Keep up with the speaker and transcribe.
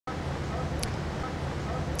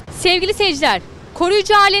Sevgili seyirciler,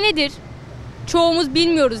 koruyucu aile nedir? Çoğumuz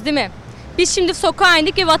bilmiyoruz değil mi? Biz şimdi sokağa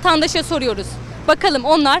indik ve vatandaşa soruyoruz. Bakalım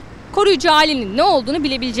onlar koruyucu ailenin ne olduğunu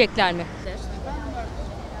bilebilecekler mi?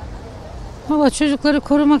 Valla çocukları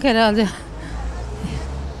korumak herhalde.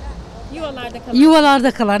 Yuvalarda kalan.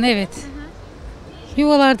 Yuvalarda kalan, evet.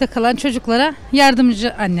 Yuvalarda kalan çocuklara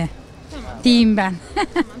yardımcı anne. Tamam. Diyeyim ben. Tamam,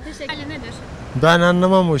 teşekkür. Aile nedir? Ben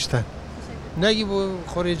anlamam o işten. Ne gibi bu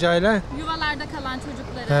koruyucu aile? Yuvalarda kalan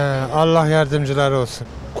çocuklara. Allah yardımcıları olsun.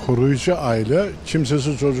 Koruyucu aile,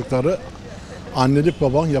 kimsesiz çocukları annelik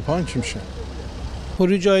baban yapan kimse.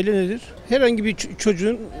 Koruyucu aile nedir? Herhangi bir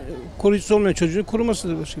çocuğun, koruyucusu olmayan çocuğun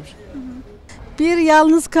korumasıdır başka bir şey. Bir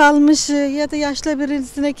yalnız kalmış ya da yaşlı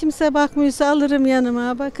birisine kimse bakmıyorsa alırım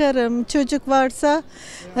yanıma, bakarım. Çocuk varsa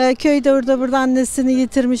köyde orada burada annesini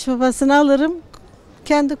yitirmiş babasını alırım.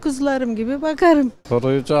 Kendi kuzularım gibi bakarım.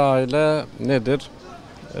 Koruyucu aile nedir?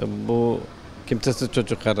 Bu kimsesiz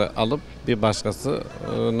çocukları alıp bir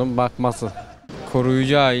başkasının bakması.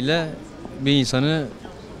 Koruyucu aile bir insanı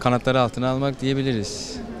kanatları altına almak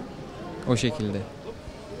diyebiliriz. O şekilde.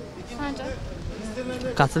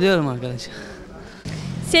 Katılıyorum arkadaş.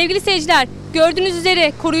 Sevgili seyirciler, gördüğünüz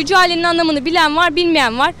üzere koruyucu ailenin anlamını bilen var,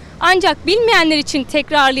 bilmeyen var. Ancak bilmeyenler için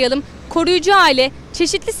tekrarlayalım. Koruyucu aile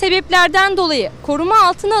çeşitli sebeplerden dolayı koruma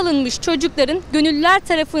altına alınmış çocukların gönüllüler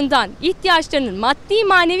tarafından ihtiyaçlarının maddi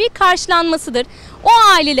manevi karşılanmasıdır. O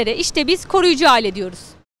ailelere işte biz koruyucu aile diyoruz.